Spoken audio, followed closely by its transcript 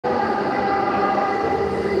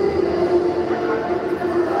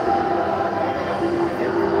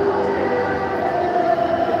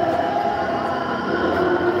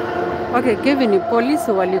Okay, Kevin,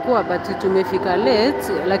 polisi walikuwa but tumefika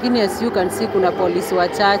late, lakini as you can see kuna polisi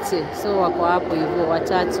wachache, so wako hapo hivyo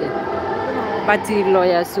wachache. But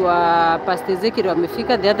lawyers wa Pastor Ezekiel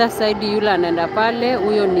wamefika. The other side yule anaenda pale,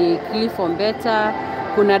 huyo ni Kilifi Mbeta.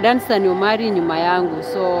 Kuna Dansan Omari nyuma yangu.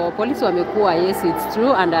 So polisi wamekuwa, yes it's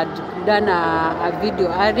true, and I'd done a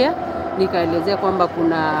video area nikaelezea kwamba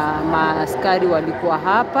kuna maaskari walikuwa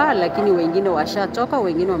hapa, lakini wengine washatoka,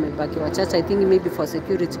 wengine wamebaki wachache, I think maybe for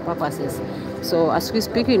security purposes. So as we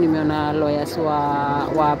speak, nimeona lawyers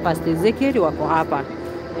wa Pastor Ezekiel wako hapa.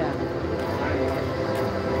 Yeah.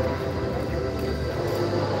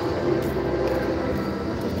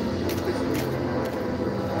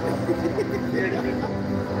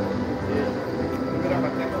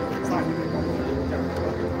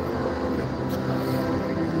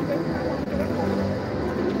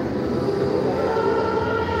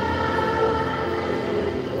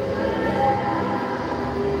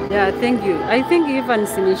 Yeah, thank you. I think even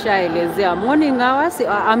sinishaelezea morning hours.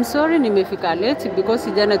 I'm sorry nimefika late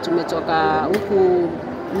because jana tumetoka huku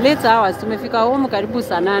late hours. Tumefika home karibu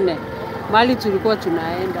saa 8. Mali tulikuwa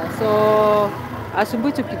tunaenda. So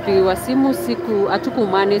asubuhi tukipigiwa simu siku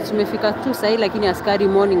hatukumanage, tumefika tu sahi, lakini askari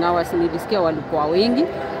morning hours nilisikia walikuwa wengi,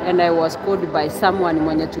 and I was called by someone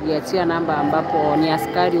mwenye tuliachia namba ambapo ni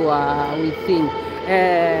askari wa within.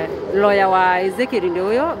 Lawyer wa Ezekiel ndio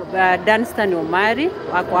huyo, Dansan Omari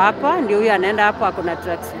wako hapa, ndio huyo anaenda hapo, ako na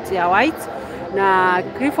tracksuit ya white, na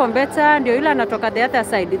Kilifi Mbeta ndio yule anatoka the other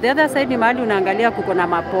side. The other side ni mahali unaangalia kuko na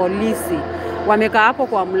mapolisi wamekaa hapo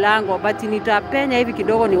kwa mlango, but nitapenya hivi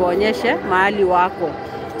kidogo niwaonyeshe mahali wako.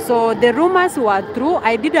 So the rumors were true.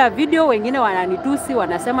 I did a video, wengine wananitusi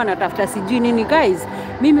wanasema natafuta sijui nini. Guys,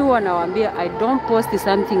 mimi huwa nawaambia I don't post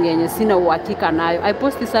something yenye sina uhakika nayo. I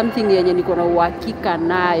post something yenye niko na uhakika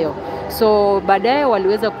nayo. So baadaye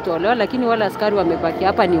waliweza kutolewa, lakini wale askari wamebaki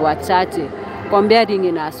hapa ni wachache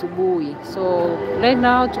comparing na asubuhi. So right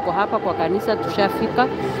now tuko hapa kwa kanisa, tushafika.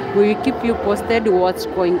 We will keep you posted what's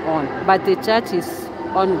going on, but the church is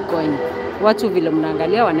ongoing. Watu vile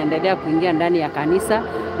mnaangalia wanaendelea kuingia ndani ya kanisa.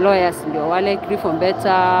 Lawyers ndio wale, Kilifi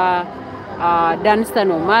Mbeta,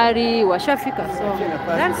 Dansan Omari washafika. So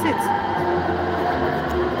that's it.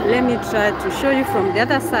 Let me try to show you from the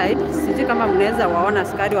other side. Sijui kama mnaweza waona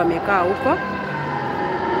askari wamekaa huko.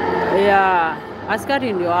 Yeah,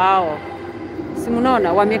 askari ndio hao. Si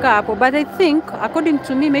mnaona wamekaa hapo, but I think according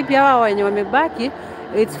to me maybe hawa wenye wamebaki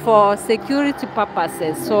it's for security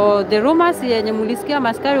purposes. So the rumors yenye mlisikia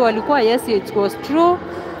maskari walikuwa, yes it was true,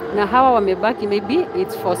 na hawa wamebaki maybe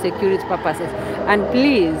it's for security purposes. And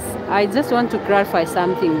please, I just want to clarify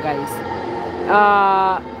something guys.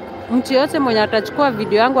 Mtu yote mwenye atachukua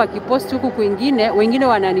video yangu akipost huku kwingine, wengine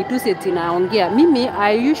wananitusi eti naongea. Mimi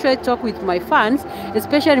I usually talk with my fans,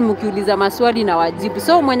 especially mkiuliza maswali na wajibu.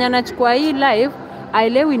 So mwenye anachukua hii live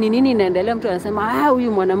ailewi ni nini inaendelea, mtu anasema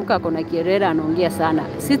huyu mwanamke ako na kierera anaongea sana.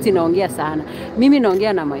 Sisi naongea sana. Mimi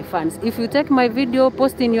naongea na my fans. If you take my video,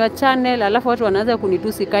 post in your channel, alafu watu wanaanza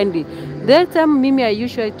kunitusi kindly, that time mimi I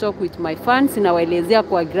usually talk with my fans na waelezea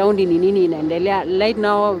kwa ground ni nini inaendelea right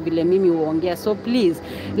now vile mimi huongea. So please,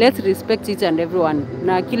 let's respect each and everyone,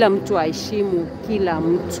 na kila mtu aheshimu kila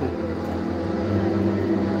mtu.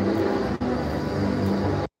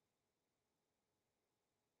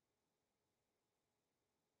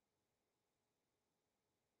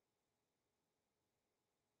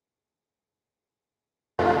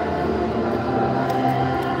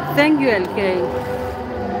 Thank you LK.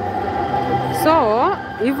 So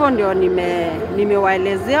hivyo ndio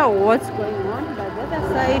nimewaelezea what's going on. But the other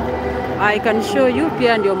side I can show you,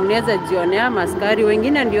 pia ndio mnaweza jionea maskari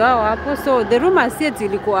wengine ndio hao hapo. So the rumors yet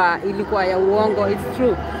ilikuwa ya uongo, it's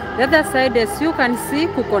true. The other side as you can see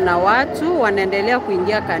kuko na watu wanaendelea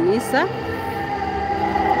kuingia kanisa.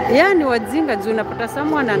 Yani wajinga juu unapata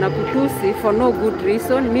someone anakutusi for no good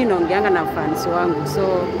reason. Mimi naongeanga na fans wangu, so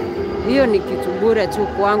hiyo ni kitu bure tu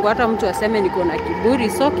kwangu. Hata mtu aseme niko na kiburi,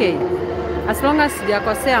 it's okay as long as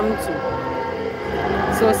sijakosea mtu.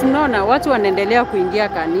 So sinaona watu wanaendelea kuingia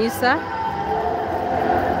kanisa.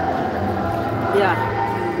 Yeah.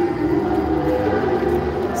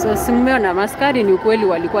 So simeona maskari ni ukweli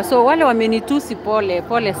walikuwa. So wale wamenitusi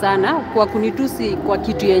pole sana kwa kunitusi kwa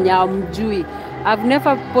kitu yenye hamjui. I've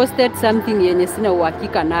never posted something yenye sina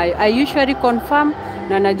uhakika nayo. I usually confirm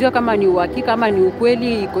na najua kama ni uhakika ama ni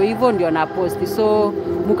ukweli, iko hivyo ndio na post. So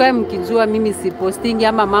mkae mkijua mimi si posting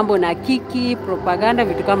ama mambo na kiki, propaganda,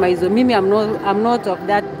 vitu kama hizo. Mimi I'm not of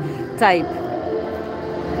that type.